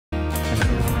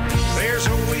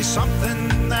always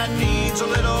something that needs a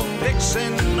little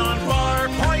fixing on Far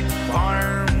Point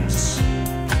Farms.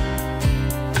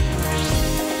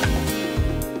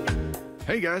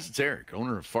 Hey guys, it's Eric,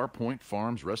 owner of Far Point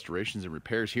Farms Restorations and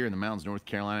Repairs here in the mountains, North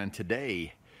Carolina. And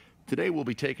today we'll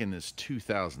be taking this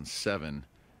 2007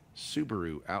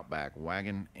 Subaru Outback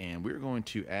wagon, and we're going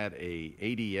to add a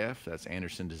ADF, that's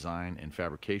Anderson Design and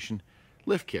Fabrication,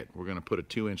 lift kit. We're going to put a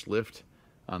 2-inch lift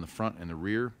on the front and the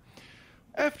rear.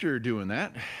 After doing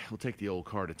that, we'll take the old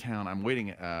car to town. I'm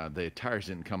waiting, the tires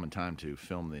didn't come in time to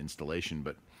film the installation,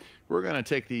 but we're going to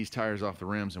take these tires off the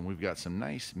rims, and we've got some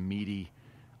nice meaty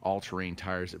all-terrain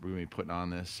tires that we're going to be putting on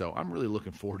this. So I'm really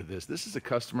looking forward to this. This is a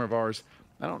customer of ours.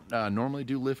 I don't normally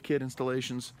do lift kit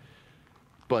installations,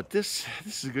 but this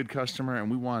is a good customer,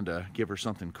 and we wanted to give her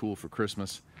something cool for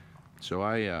Christmas. So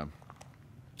I'm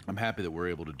happy that we're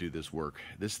able to do this work.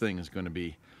 This thing is going to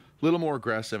be a little more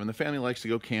aggressive, and the family likes to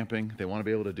go camping. They want to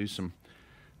be able to do some,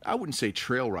 I wouldn't say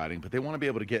trail riding, but they want to be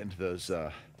able to get into those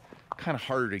kind of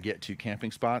harder to get to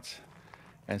camping spots.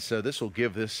 And so this will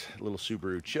give this little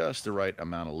Subaru just the right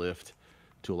amount of lift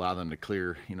to allow them to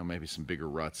clear, you know, maybe some bigger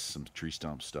ruts, some tree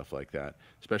stumps, stuff like that,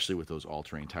 especially with those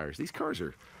all-terrain tires. These cars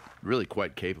are really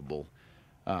quite capable.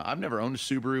 I've never owned a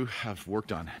Subaru. I've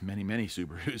worked on many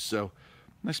Subarus, so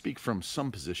I speak from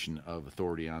some position of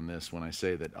authority on this when I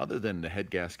say that other than the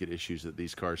head gasket issues that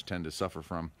these cars tend to suffer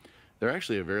from, they're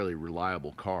actually a very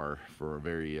reliable car for a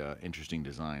very interesting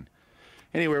design.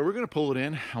 Anyway, we're going to pull it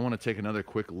in. I want to take another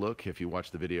quick look. If you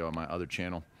watch the video on my other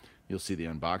channel, you'll see the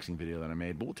unboxing video that I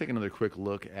made. But we'll take another quick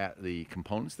look at the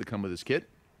components that come with this kit.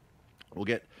 We'll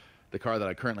get the car that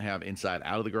I currently have inside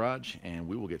out of the garage, and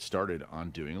we will get started on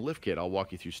doing a lift kit. I'll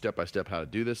walk you through step by step how to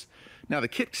do this. Now, the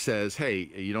kit says, hey,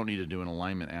 you don't need to do an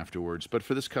alignment afterwards. But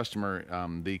for this customer,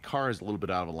 the car is a little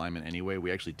bit out of alignment anyway.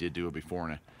 We actually did do a before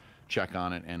and a check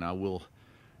on it, and I will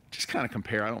just kind of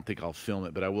compare. I don't think I'll film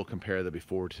it, but I will compare the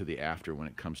before to the after when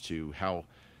it comes to how,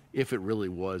 if it really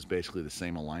was basically the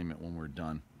same alignment when we're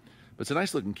done. But it's a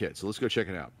nice looking kit, so let's go check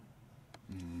it out.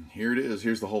 Here it is.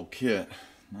 Here's the whole kit.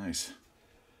 Nice.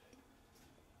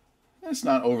 It's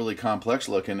not overly complex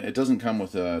looking. It doesn't come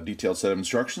with a detailed set of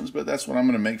instructions, but that's what I'm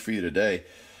going to make for you today.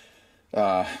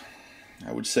 I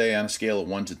would say on a scale of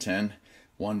 1 to 10,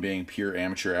 1 being pure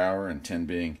amateur hour and 10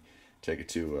 being take it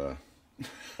to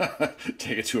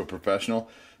a professional.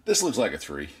 This looks like a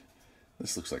 3.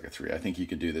 This looks like a 3. I think you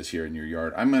can do this here in your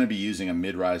yard. I'm going to be using a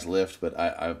mid-rise lift, but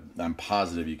I'm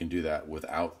positive you can do that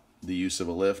without the use of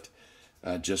a lift.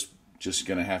 Just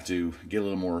going to have to get a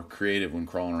little more creative when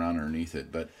crawling around underneath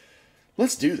it. But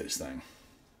let's do this thing.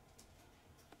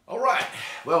 All right.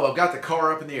 Well, I've got the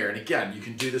car up in the air, and again, you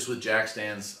can do this with jack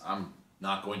stands. I'm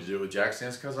not going to do it with jack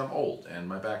stands because I'm old and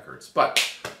my back hurts. But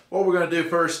what we're going to do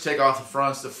first, take off the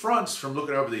fronts. The fronts, from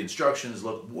looking over the instructions,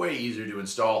 look way easier to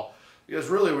install because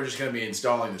really we're just going to be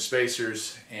installing the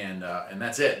spacers, and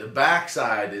that's it. The back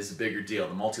side is the bigger deal.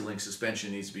 The multi-link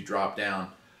suspension needs to be dropped down,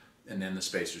 and then the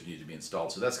spacers need to be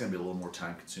installed. So that's going to be a little more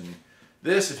time consuming.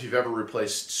 This, if you've ever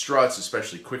replaced struts,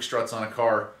 especially quick struts on a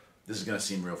car, this is going to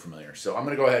seem real familiar. So I'm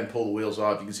going to go ahead and pull the wheels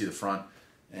off. You can see the front,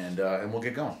 and we'll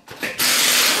get going.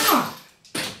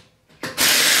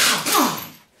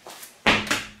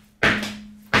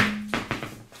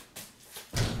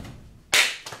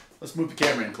 Let's move the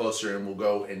camera in closer, and we'll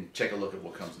go and take a look at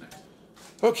what comes next.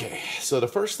 Okay, so the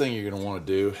first thing you're going to want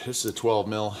to do, this is a 12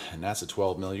 mil, and that's a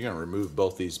 12 mil. You're going to remove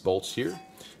both these bolts here,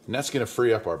 and that's going to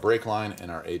free up our brake line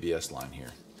and our ABS line here.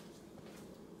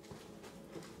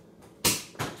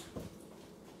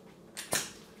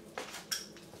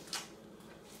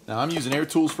 Now I'm using air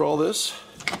tools for all this.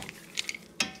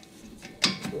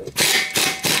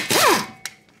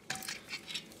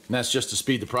 And that's just to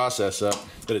speed the process up,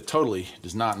 but it totally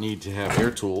does not need to have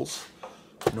air tools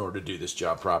in order to do this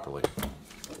job properly.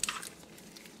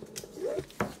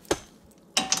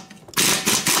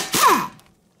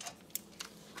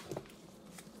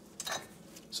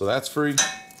 So that's free.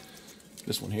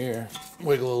 This one here,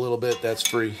 wiggle a little bit, that's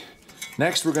free.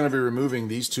 Next, we're going to be removing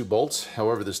these 2 bolts.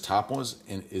 However, this top one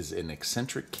is an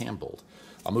eccentric cam bolt.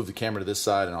 I'll move the camera to this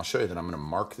side, and I'll show you that I'm going to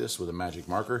mark this with a magic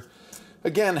marker.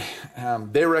 Again,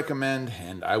 they recommend,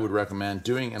 and I would recommend,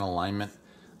 doing an alignment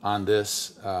on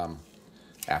this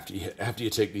after you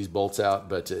take these bolts out,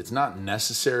 but it's not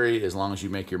necessary as long as you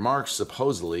make your marks.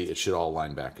 Supposedly, it should all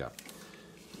line back up.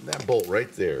 That bolt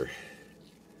right there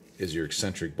is your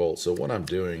eccentric bolt. So what I'm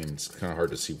doing, and it's kind of hard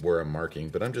to see where I'm marking,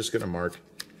 but I'm just going to mark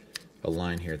a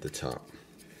line here at the top.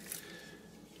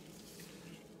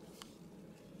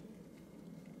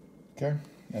 Okay,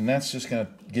 and that's just going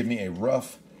to give me a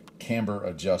rough camber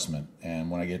adjustment,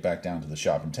 and when I get back down to the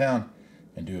shop in town,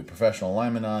 and do a professional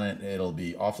alignment on it, it'll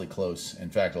be awfully close. In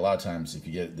fact, a lot of times if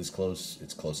you get it this close,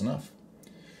 it's close enough.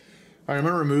 All right, I'm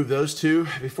going to remove those two.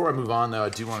 Before I move on, though, I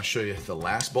do want to show you the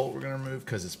last bolt we're going to remove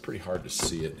because it's pretty hard to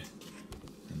see it.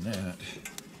 And that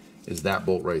is that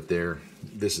bolt right there.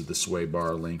 This is the sway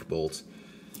bar link bolt.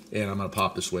 And I'm going to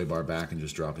pop the sway bar back and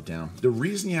just drop it down. The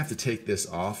reason you have to take this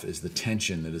off is the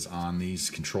tension that is on these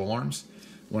control arms.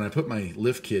 When I put my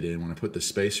lift kit in, when I put the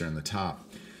spacer in the top,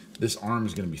 this arm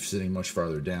is going to be sitting much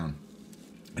farther down.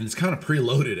 And it's kind of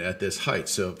preloaded at this height.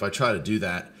 So if I try to do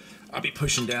that, I'll be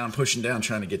pushing down,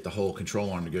 trying to get the whole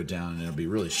control arm to go down, and it'll be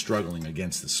really struggling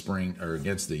against the spring or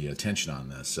against the tension on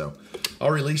this. So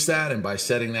I'll release that, and by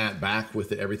setting that back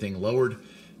with everything lowered,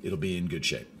 it'll be in good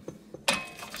shape.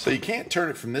 So you can't turn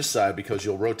it from this side because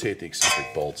you'll rotate the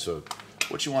eccentric bolt. So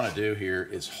what you want to do here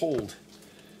is hold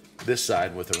this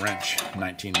side with a wrench,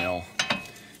 19 mil,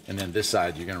 and then this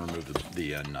side you're going to remove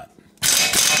the nut.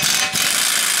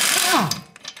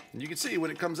 And you can see when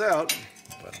it comes out,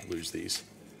 I don't lose these.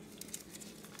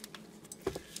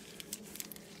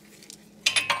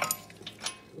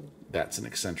 That's an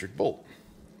eccentric bolt.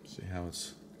 See how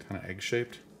it's kind of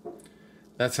egg-shaped?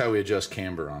 That's how we adjust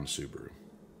camber on Subaru.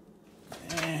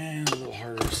 And a little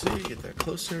harder to see, get that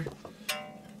closer.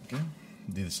 Okay.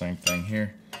 Do the same thing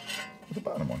here with the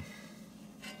bottom one.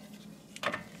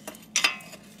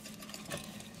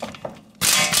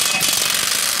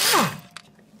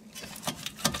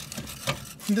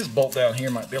 And this bolt down here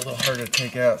might be a little harder to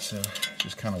take out, so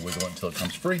just kind of wiggle it until it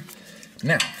comes free.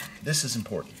 Now, this is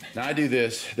important. Now I do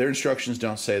this, their instructions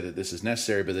don't say that this is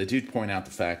necessary, but they do point out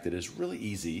the fact that it's really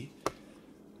easy,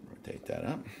 rotate that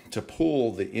up, to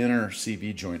pull the inner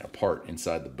CV joint apart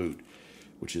inside the boot,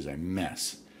 which is a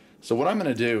mess. So what I'm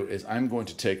going to do is I'm going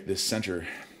to take this center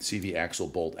CV axle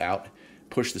bolt out,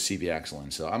 push the CV axle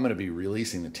in. So I'm going to be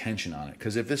releasing the tension on it,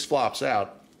 because if this flops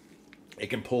out, it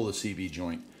can pull the CV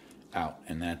joint out,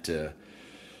 and that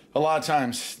a lot of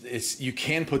times you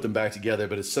can put them back together,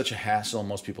 but it's such a hassle.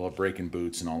 Most people are breaking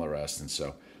boots and all the rest, and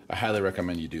so I highly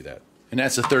recommend you do that. And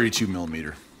that's a 32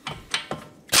 millimeter.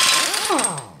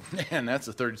 And that's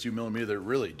a 32 millimeter that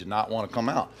really did not want to come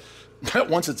out. But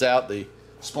once it's out, the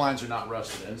splines are not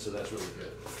rusted in, so that's really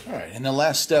good. All right, and the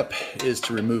last step is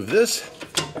to remove this,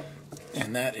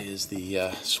 and that is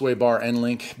the sway bar end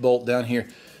link bolt down here.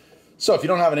 So if you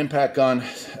don't have an impact gun,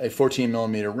 a 14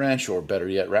 millimeter wrench, or better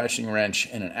yet, ratcheting wrench,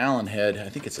 and an Allen head, I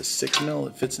think it's a 6 mil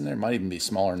that fits in there, it might even be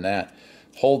smaller than that.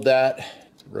 Hold that,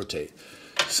 rotate.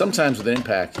 Sometimes with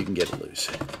impact, you can get it loose.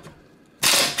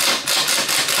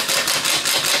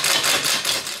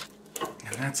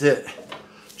 And that's it.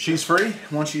 She's free.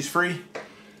 Once she's free,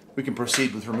 we can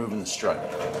proceed with removing the strut.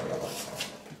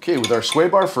 Okay, with our sway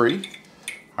bar free,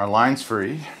 our lines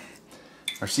free,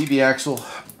 our CV axle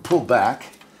pulled back,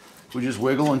 we just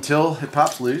wiggle until it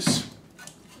pops loose.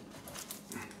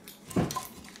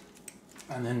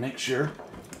 And then make sure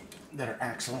that our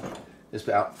axle is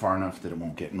out far enough that it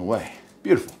won't get in the way.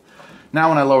 Beautiful. Now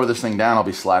when I lower this thing down, I'll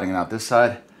be sliding it out this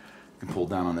side. I can pull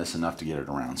down on this enough to get it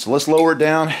around. So let's lower it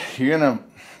down. You're gonna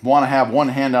wanna have one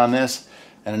hand on this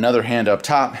and another hand up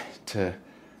top to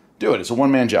do it. It's a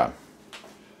one-man job.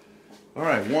 All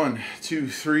right, 1, 2,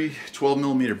 3, 12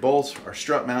 millimeter bolts, our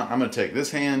strut mount. I'm gonna take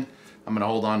this hand, I'm going to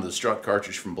hold on to the strut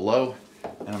cartridge from below,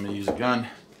 and I'm going to use a gun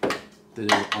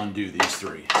to undo these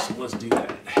three. So let's do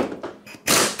that.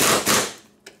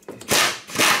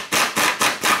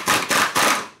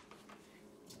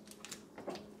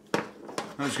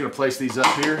 I'm just going to place these up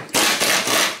here.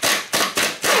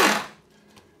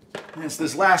 And it's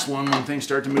this last one when things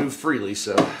start to move freely,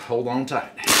 so hold on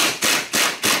tight.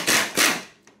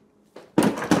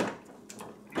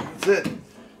 That's it.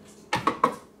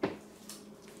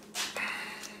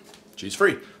 She's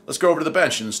free. Let's go over to the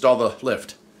bench and install the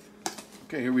lift.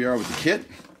 Okay, here we are with the kit.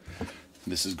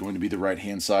 This is going to be the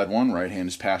right-hand side one. Right hand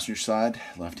is passenger side,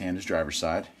 left hand is driver's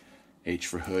side. H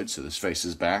for hood, so this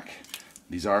faces back.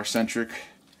 These are eccentric,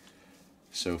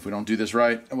 so if we don't do this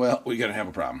right, well, we're gonna have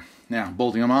a problem. Now,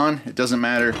 bolting them on, it doesn't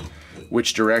matter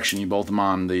which direction you bolt them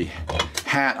on. The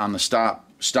hat on the stock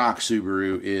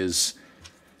Subaru is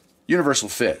universal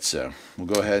fit, so we'll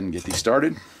go ahead and get these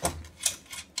started.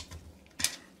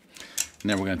 And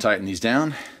then we're going to tighten these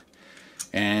down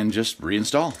and just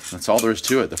reinstall. That's all there is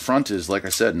to it. The front is, like I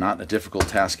said, not a difficult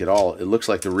task at all. It looks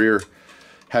like the rear,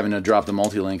 having to drop the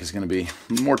multi-link, is going to be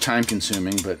more time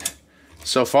consuming, but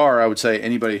so far I would say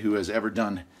anybody who has ever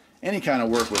done any kind of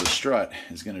work with a strut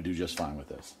is going to do just fine with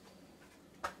this.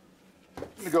 I'm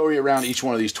going to go around each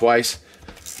one of these twice,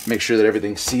 make sure that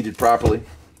everything's seated properly.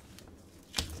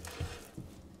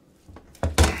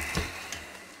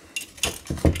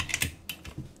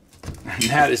 And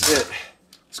that is it.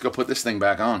 go put this thing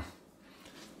back on.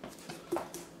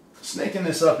 Snaking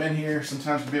this up in here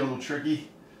sometimes can be a little tricky.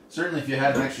 Certainly if you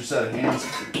had an extra set of hands,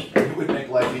 it would make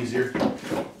life easier,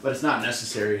 but it's not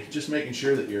necessary. Just making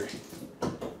sure that you're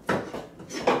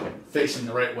facing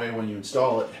the right way when you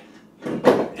install it.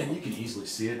 And you can easily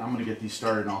see it. I'm gonna get these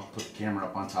started and I'll put the camera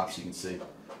up on top so you can see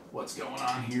what's going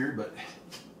on here, but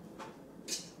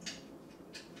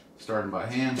starting by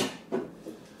hand,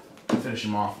 finish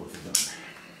them off with the gun.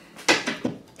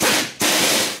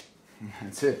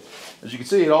 That's it. As you can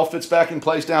see, it all fits back in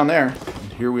place down there.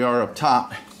 And here we are up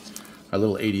top. Our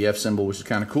little ADF symbol, which is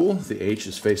kind of cool. The H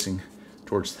is facing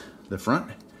towards the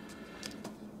front.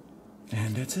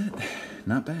 And that's it.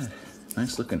 Not bad.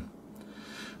 Nice looking.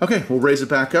 Okay, we'll raise it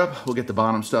back up. We'll get the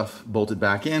bottom stuff bolted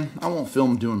back in. I won't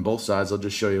film doing both sides. I'll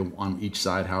just show you on each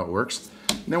side how it works.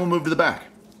 And then we'll move to the back.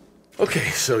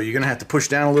 Okay, so you're gonna have to push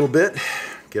down a little bit.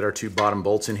 Get our two bottom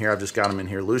bolts in here. I've just got them in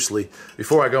here loosely.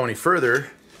 Before I go any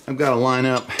further, I've got to line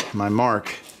up my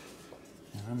mark.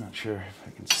 And I'm not sure if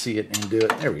I can see it and do it.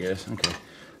 There we go. Okay.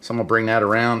 So I'm gonna bring that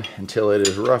around until it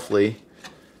is roughly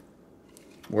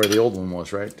where the old one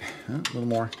was, right? A little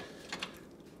more.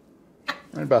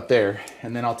 Right about there.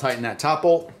 And then I'll tighten that top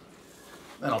bolt.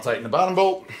 Then I'll tighten the bottom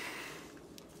bolt.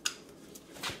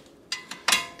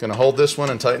 Gonna hold this one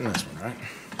and tighten this one, right?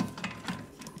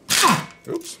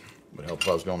 Oops. Would help if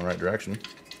I was going the right direction.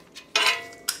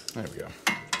 There we go.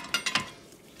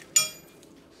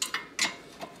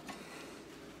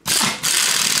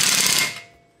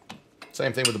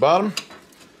 Same thing with the bottom.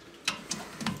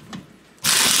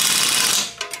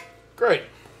 Great.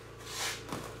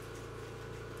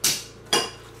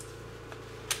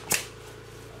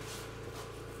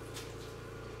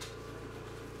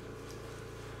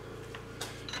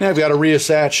 Now I've got to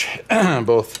reattach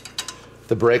both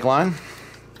the brake line,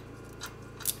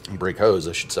 brake hose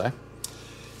I should say,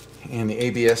 and the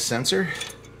ABS sensor.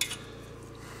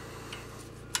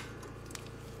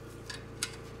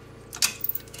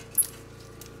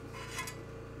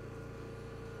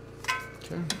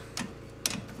 Okay.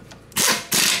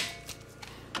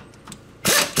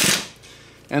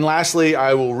 And lastly,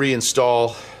 I will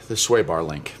reinstall the sway bar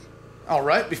link. All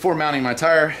right, before mounting my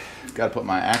tire, I've got to put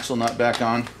my axle nut back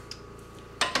on.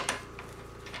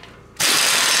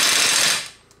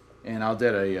 And I'll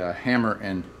get a hammer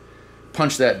and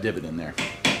punch that divot in there.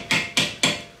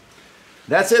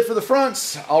 That's it for the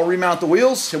fronts. I'll remount the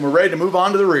wheels and we're ready to move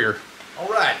on to the rear. All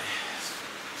right,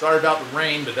 sorry about the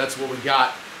rain, but that's what we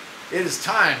got. It is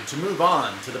time to move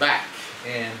on to the back.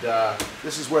 And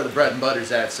this is where the bread and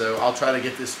butter's at, so I'll try to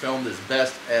get this filmed as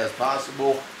best as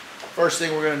possible. First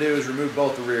thing we're going to do is remove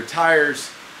both the rear tires,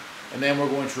 and then we're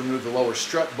going to remove the lower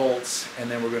strut bolts, and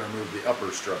then we're going to remove the upper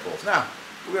strut bolts. Now,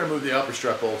 we're going to remove the upper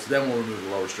strut bolts, then we'll remove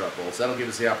the lower strut bolts. That'll give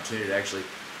us the opportunity to actually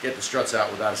get the struts out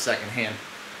without a second hand.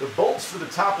 The bolts for the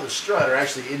top of the strut are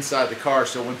actually inside the car,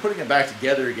 so when putting it back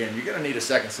together again, you're going to need a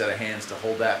second set of hands to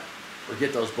hold that or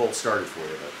get those bolts started for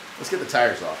you. But let's get the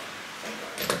tires off.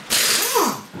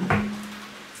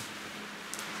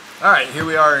 All right, here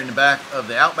we are in the back of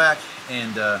the Outback,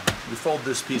 and we fold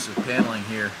this piece of paneling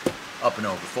here up and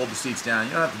over. Fold the seats down.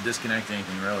 You don't have to disconnect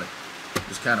anything really.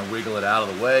 Just kind of wiggle it out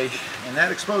of the way, and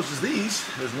that exposes these.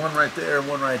 There's one right there and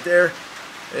one right there.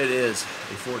 It is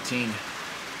a 14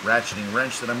 ratcheting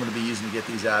wrench that I'm going to be using to get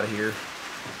these out of here.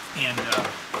 And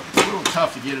it's a little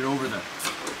tough to get it over the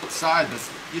side, but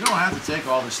you don't have to take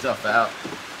all this stuff out.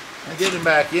 And getting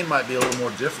back in might be a little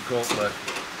more difficult, but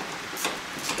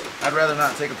I'd rather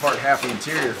not take apart half the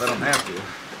interior if I don't have to.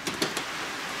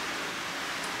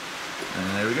 And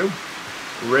there we go.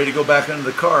 We're ready to go back under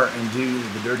the car and do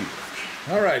the dirty work.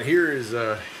 All right, here's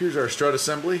our strut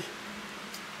assembly.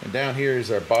 And down here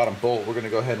is our bottom bolt. We're going to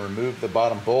go ahead and remove the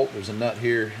bottom bolt. There's a nut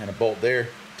here and a bolt there.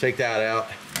 Take that out,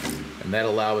 and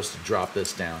that'll allow us to drop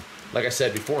this down. Like I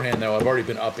said beforehand, though, I've already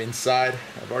been up inside.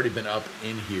 I've already been up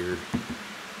in here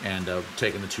and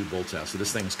taken the two bolts out. So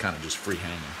this thing is kind of just free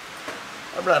hanging.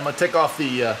 All right, I'm going to take off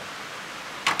the,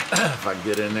 if I can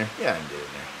get it in there. Yeah, I can get it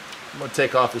in there. I'm going to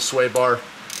take off the sway bar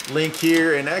link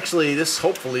here. And actually, this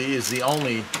hopefully is the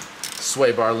only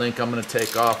sway bar link I'm going to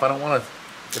take off. I don't want to,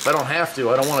 if I don't have to,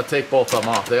 I don't want to take both of them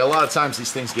off. A lot of times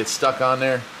these things get stuck on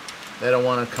there. They don't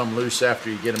want to come loose after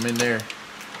you get them in there.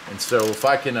 And so if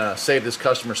I can save this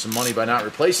customer some money by not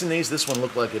replacing these, this one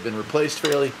looked like it had been replaced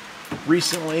fairly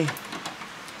recently.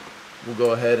 We'll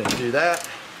go ahead and do that.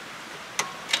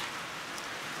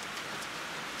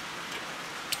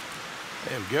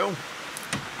 There we go.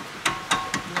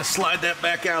 I'm going to slide that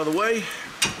back out of the way.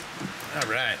 All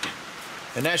right.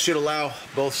 And that should allow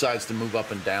both sides to move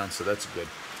up and down, so that's good.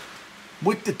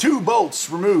 With the 2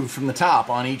 bolts removed from the top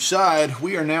on each side,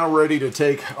 we are now ready to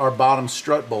take our bottom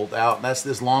strut bolt out. That's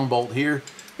this long bolt here.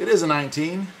 It is a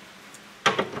 19.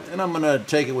 And I'm gonna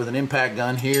take it with an impact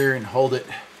gun here and hold it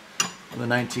with a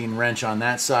 19 wrench on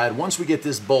that side. Once we get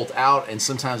this bolt out, and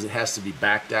sometimes it has to be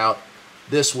backed out,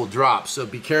 this will drop. So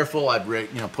be careful. I'd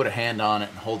put a hand on it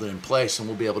and hold it in place, and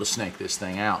we'll be able to snake this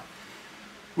thing out.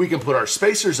 We can put our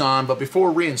spacers on, but before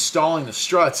reinstalling the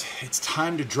struts, it's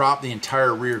time to drop the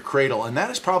entire rear cradle. And that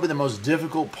is probably the most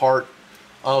difficult part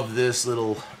of this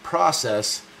little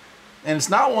process. And it's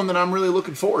not one that I'm really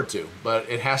looking forward to, but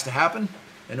it has to happen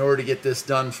in order to get this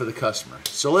done for the customer.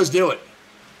 So let's do it.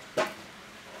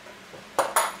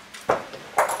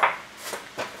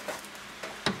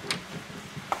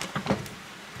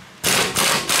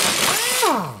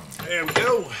 There we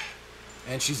go.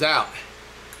 And she's out.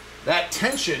 That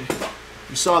tension,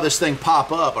 you saw this thing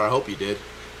pop up, or I hope you did.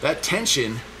 That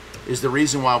tension is the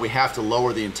reason why we have to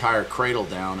lower the entire cradle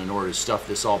down in order to stuff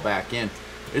this all back in.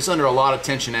 It's under a lot of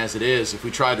tension as it is. If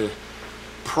we tried to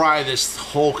pry this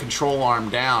whole control arm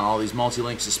down, all these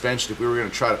multi-link suspension, if we were going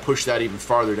to try to push that even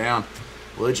farther down,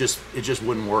 well, it just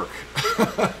wouldn't work.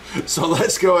 So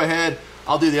let's go ahead.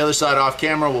 I'll do the other side off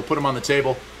camera. We'll put them on the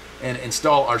table and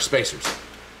install our spacers.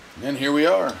 And here we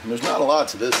are. There's not a lot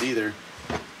to this either.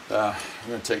 I'm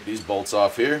going to take these bolts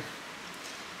off here,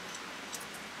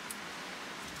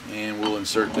 and we'll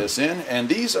insert this in. And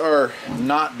these are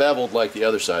not beveled like the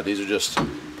other side. These are just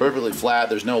perfectly flat.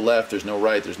 There's no left, there's no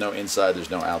right, there's no inside, there's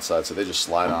no outside, so they just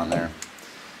slide on there.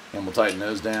 And we'll tighten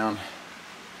those down.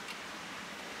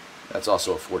 That's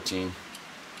also a 14.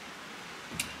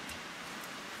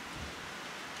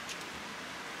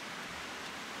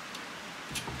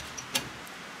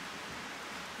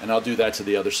 And I'll do that to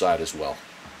the other side as well.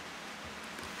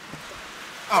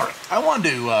 All right, I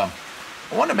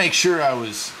wanted to make sure I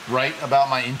was right about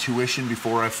my intuition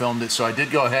before I filmed it, so I did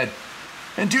go ahead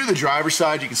and do the driver's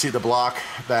side. You can see the block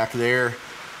back there,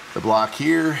 the block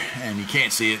here, and you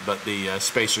can't see it, but the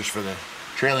spacers for the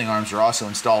trailing arms are also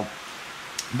installed.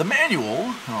 The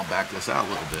manual, I'll back this out a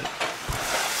little bit.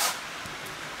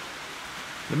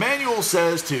 The manual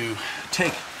says to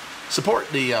support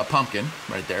the pumpkin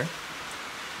right there,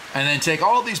 and then take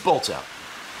all these bolts out,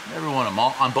 every one of them,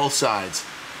 on both sides.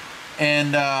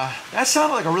 And that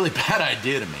sounded like a really bad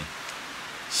idea to me.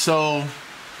 So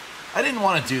I didn't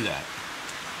want to do that.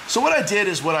 So what I did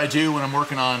is what I do when I'm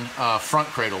working on front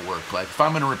cradle work. Like if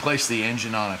I'm going to replace the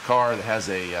engine on a car that has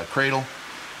a cradle,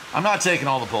 I'm not taking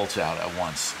all the bolts out at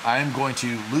once. I am going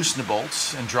to loosen the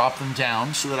bolts and drop them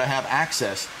down so that I have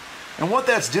access. And what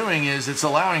that's doing is it's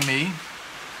allowing me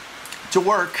to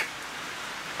work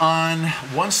on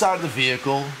one side of the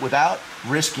vehicle without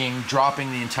risking dropping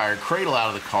the entire cradle out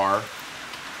of the car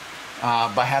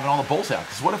by having all the bolts out.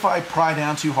 Because what if I pry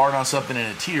down too hard on something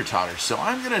and it teeter-totters? So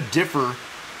I'm going to differ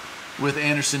with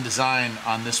Anderson Design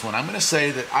on this one. I'm going to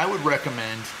say that I would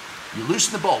recommend you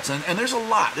loosen the bolts, and there's a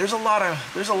lot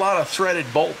of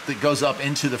threaded bolt that goes up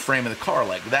into the frame of the car,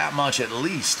 like that much at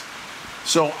least.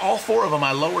 So all 4 of them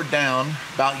I lowered down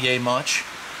about yay much.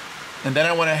 And then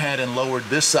I went ahead and lowered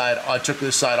this side. I took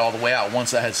this side all the way out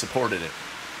once I had supported it.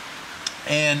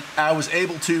 And I was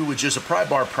able to, with just a pry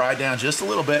bar, pry down just a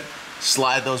little bit,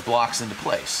 slide those blocks into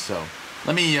place. So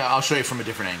let me, I'll show you from a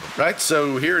different angle. Right,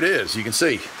 so here it is. You can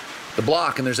see the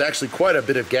block, and there's actually quite a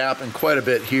bit of gap and quite a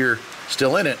bit here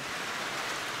still in it.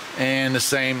 And the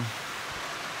same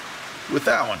with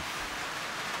that one.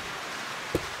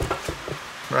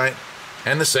 Right,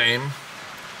 and the same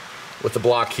with the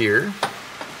block here.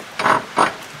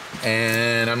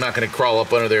 And I'm not going to crawl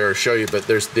up under there or show you, but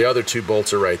there's the other 2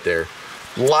 bolts are right there.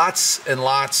 Lots and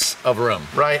lots of room,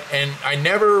 right? And I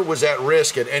never was at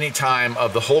risk at any time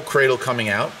of the whole cradle coming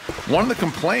out. One of the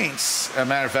complaints, as a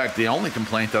matter of fact, the only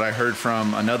complaint that I heard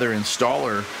from another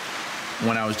installer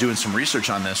when I was doing some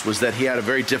research on this was that he had a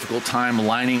very difficult time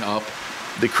lining up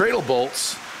the cradle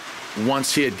bolts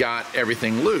once he had got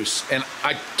everything loose. And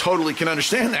I totally can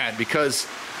understand that, because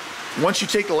once you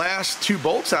take the last 2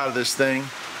 bolts out of this thing,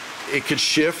 it could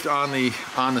shift on the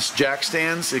jack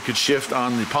stands. It could shift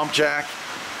on the pump jack.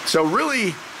 So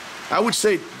really, I would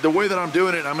say the way that I'm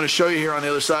doing it, I'm going to show you here on the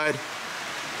other side,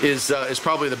 is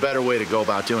probably the better way to go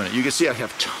about doing it. You can see I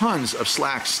have tons of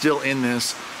slack still in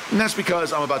this, and that's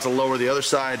because I'm about to lower the other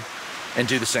side and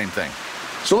do the same thing.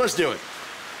 So let's do it.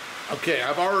 Okay,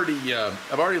 I've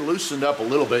already loosened up a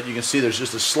little bit. You can see there's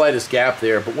just the slightest gap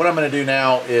there. But what I'm going to do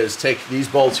now is take these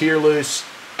bolts here loose.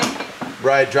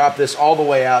 Right, drop this all the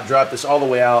way out, drop this all the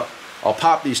way out. I'll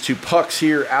pop these 2 pucks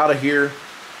here out of here,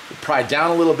 pry down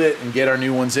a little bit and get our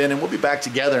new ones in, and we'll be back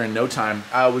together in no time.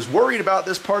 I was worried about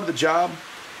this part of the job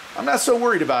I'm not so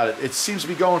worried about it. It seems to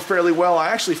be going fairly well. I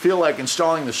actually feel like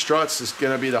installing the struts is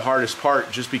going to be the hardest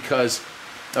part just because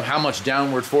of how much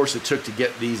downward force it took to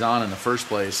get these on in the first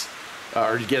place,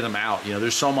 or to get them out. You know,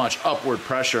 there's so much upward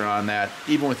pressure on that.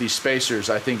 Even with these spacers,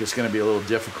 I think it's going to be a little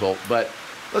difficult, but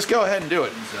let's go ahead and do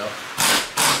it. So.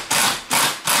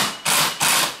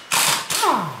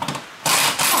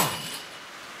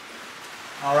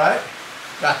 All right,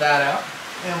 got that out,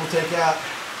 and we'll take out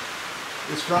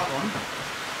this front one.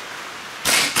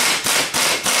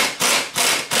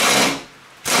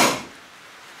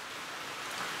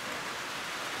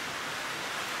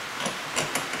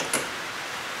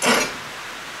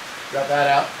 Got that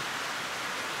out.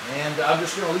 And I'm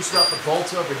just going to loosen up the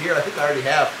bolts over here. I think I already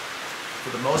have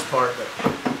for the most part, but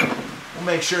we'll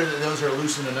make sure that those are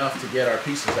loosened enough to get our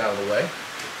pieces out of the way.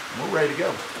 And we're ready to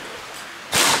go.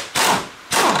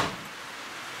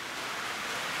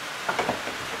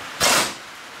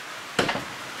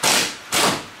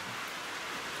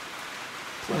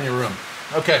 Plenty of room.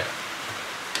 Okay.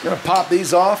 Gonna pop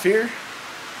these off here.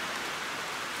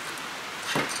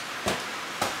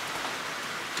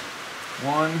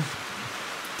 One.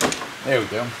 There we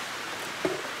go.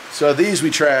 So these we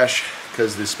trash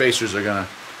because the spacers are gonna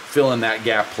fill in that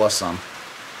gap plus some.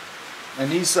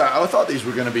 And these, I thought these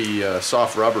were gonna be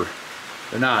soft rubber.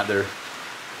 They're not. I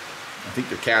think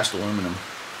they're cast aluminum.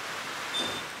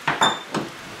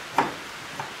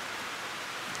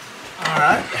 All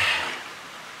right.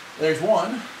 There's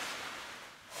one.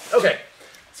 Okay.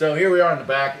 So here we are in the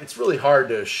back. It's really hard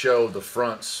to show the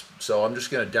fronts, so I'm just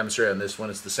going to demonstrate on this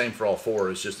one. It's the same for all four.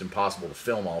 It's just impossible to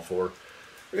film all four.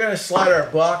 We're going to slide our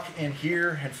block in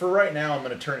here, and for right now I'm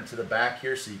going to turn it to the back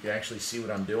here so you can actually see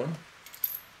what I'm doing.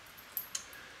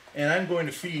 And I'm going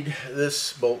to feed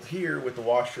this bolt here with the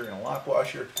washer and a lock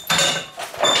washer.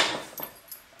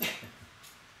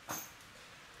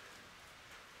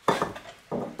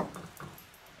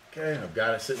 Okay, I've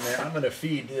got it sitting there. I'm going to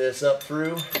feed this up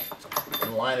through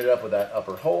and line it up with that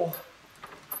upper hole.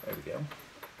 There we go.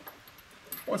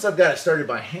 Once I've got it started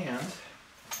by hand,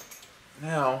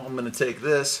 now I'm going to take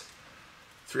this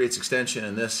 3/8 extension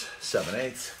and this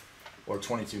 7/8 or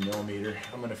 22 millimeter.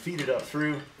 I'm going to feed it up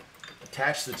through,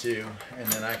 attach the two, and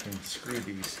then I can screw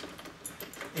these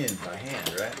in by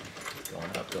hand, right?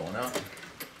 Going up, going up.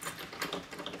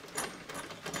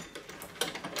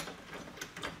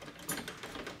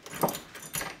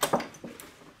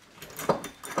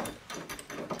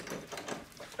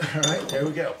 All right, there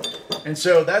we go. And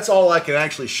so that's all I can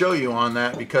actually show you on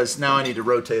that, because now I need to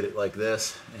rotate it like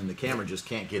this, and the camera just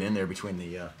can't get in there between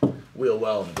the wheel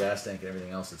well and the gas tank and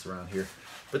everything else that's around here.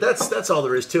 But that's all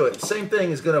there is to it. Same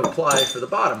thing is going to apply for the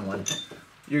bottom one.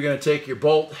 You're going to take your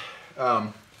bolt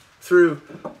through,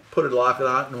 put it, lock it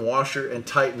on, and washer, and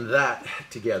tighten that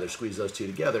together. Squeeze those two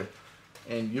together,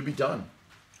 and you'll be done.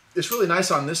 It's really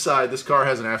nice on this side. This car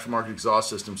has an aftermarket exhaust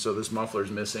system, so this muffler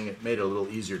is missing. It made it a little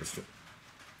easier to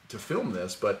film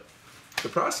this, but the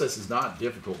process is not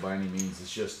difficult by any means.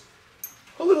 It's just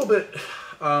a little bit,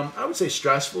 I would say,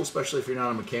 stressful, especially if you're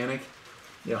not a mechanic,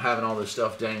 you know, having all this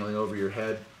stuff dangling over your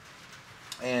head.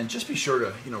 And just be sure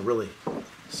to, you know, really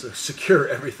secure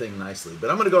everything nicely. But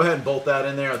I'm going to go ahead and bolt that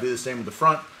in there. I'll do the same with the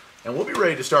front, and we'll be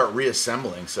ready to start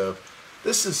reassembling. So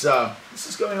this is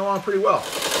going along pretty well.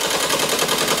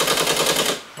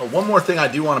 Oh, one more thing I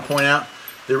do want to point out: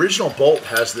 the original bolt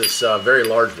has this very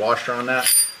large washer on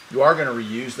that. You are going to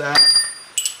reuse that.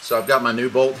 So I've got my new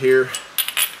bolt here,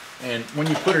 and when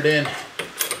you put it in,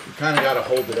 you kind of got to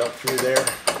hold it up through there,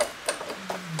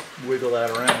 wiggle that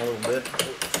around a little bit.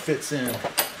 It fits in.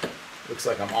 Looks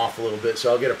like I'm off a little bit,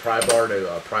 so I'll get a pry bar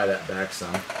to pry that back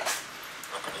some.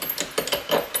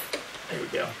 There we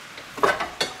go.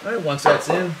 All right, once that's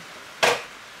in,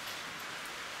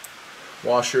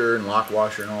 washer and lock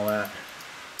washer and all that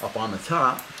up on the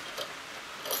top.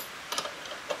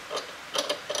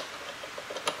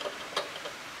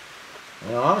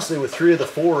 And honestly, with 3 of the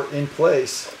 4 in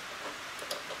place,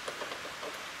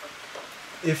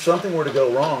 if something were to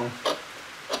go wrong,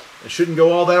 it shouldn't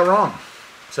go all that wrong.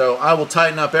 So I will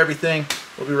tighten up everything.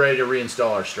 We'll be ready to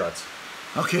reinstall our struts.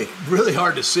 Okay, really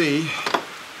hard to see.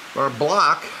 Our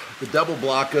block, the double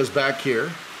block, goes back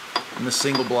here, and the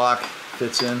single block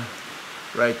fits in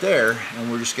right there,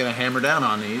 and we're just going to hammer down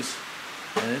on these,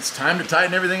 and it's time to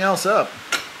tighten everything else up.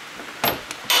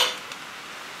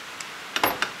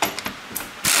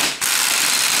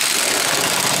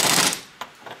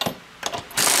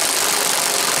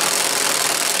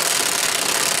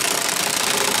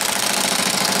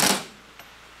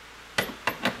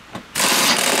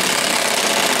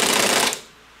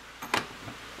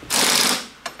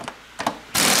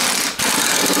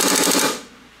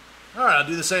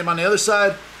 do the same on the other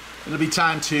side. It'll be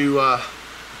time to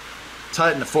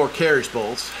tighten the 4 carriage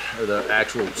bolts, or the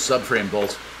actual subframe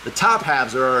bolts. The top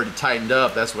halves are already tightened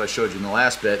up. That's what I showed you in the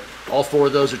last bit. All 4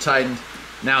 of those are tightened.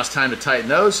 Now it's time to tighten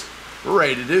those. We're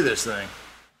ready to do this thing.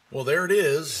 Well, there it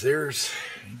is.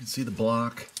 You can see the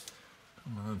block.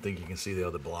 I don't think you can see the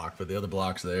other block, but the other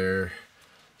block's there.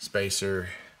 Spacer.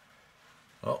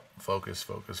 Oh, focus,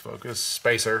 focus, focus.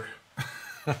 Spacer.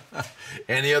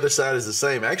 And the other side is the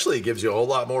same. Actually, it gives you a whole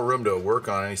lot more room to work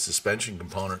on any suspension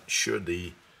component should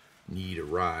the need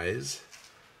arise.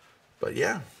 But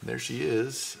yeah, there she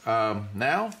is.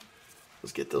 Now,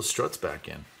 let's get those struts back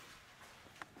in.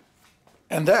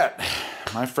 And that,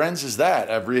 my friends, is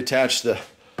that. I've reattached the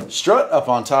strut up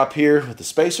on top here with the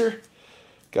spacer.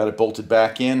 Got it bolted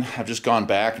back in. I've just gone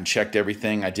back and checked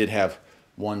everything. I did have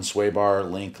one sway bar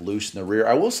link loose in the rear.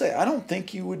 I will say, I don't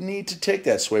think you would need to take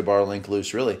that sway bar link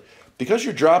loose, really. Because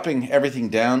you're dropping everything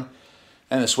down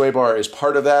and the sway bar is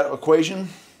part of that equation,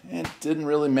 it didn't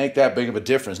really make that big of a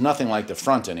difference. Nothing like the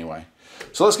front anyway.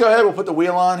 So let's go ahead, we'll put the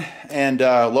wheel on and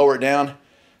lower it down.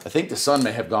 I think the sun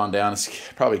may have gone down. It's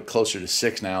probably closer to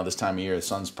 6 now this time of year. The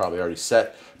sun's probably already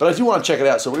set. But I do want to check it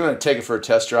out, so we're going to take it for a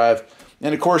test drive.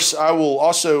 And of course, I will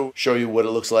also show you what it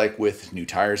looks like with new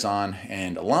tires on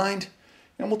and aligned.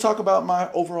 And we'll talk about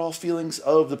my overall feelings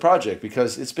of the project,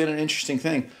 because it's been an interesting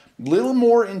thing. A little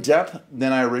more in depth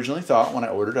than I originally thought when I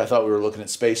ordered. I thought we were looking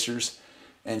at spacers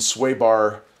and sway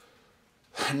bar,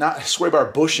 not sway bar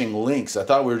bushing links. I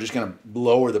thought we were just going to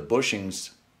lower the bushings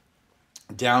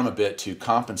down a bit to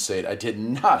compensate. I did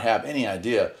not have any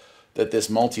idea that this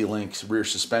multi-link rear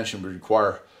suspension would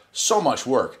require so much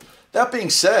work. That being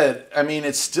said, I mean,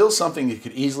 it's still something that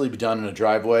could easily be done in a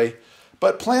driveway.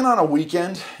 But plan on a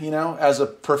weekend, you know, as a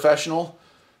professional,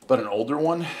 but an older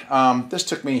one. This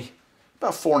took me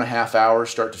about 4.5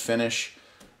 hours start to finish.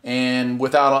 And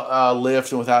without a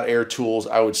lift and without air tools,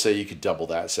 I would say you could double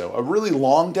that. So a really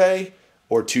long day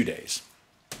or 2 days.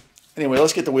 Anyway,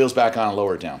 let's get the wheels back on and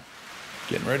lower it down.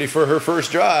 Getting ready for her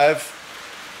first drive.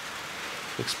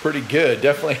 Looks pretty good.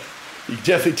 Definitely, you can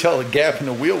definitely tell the gap in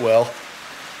the wheel well.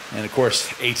 And of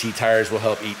course, AT tires will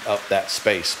help eat up that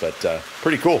space, but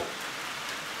pretty cool.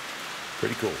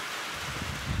 Pretty cool.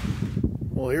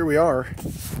 Well, here we are.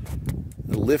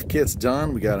 The lift kit's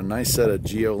done. We got a nice set of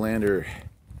Geolander,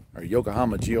 or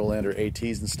Yokohama Geolander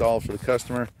ATs installed for the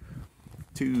customer.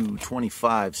 2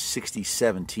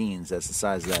 25/60/17s. That's the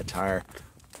size of that tire.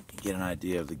 You can get an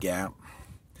idea of the gap.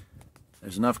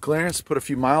 There's enough clearance to put a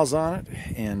few miles on it,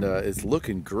 and it's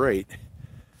looking great.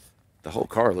 The whole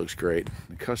car looks great.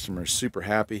 The customer is super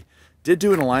happy. Did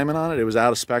do an alignment on it. It was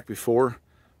out of spec before.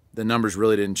 The numbers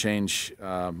really didn't change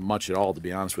much at all, to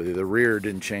be honest with you. The rear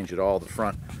didn't change at all. The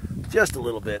front, just a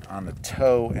little bit on the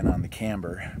toe and on the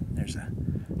camber. There's a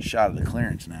shot of the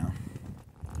clearance now.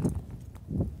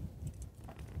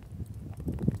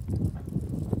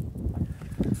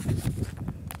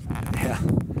 Yeah,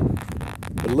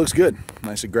 but it looks good.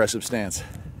 Nice aggressive stance.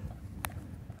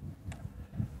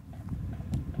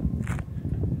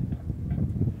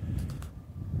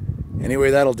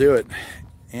 Anyway, that'll do it.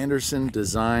 Anderson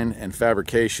Design and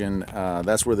Fabrication.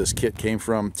 That's where this kit came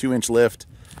from. 2-inch lift.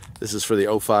 This is for the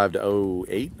 05 to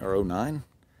 08 or 09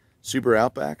 Subaru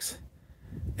Outbacks.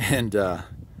 And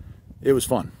it was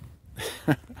fun.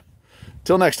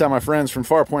 Till next time, my friends, from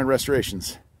Farpoint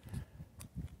Restorations.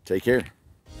 Take care.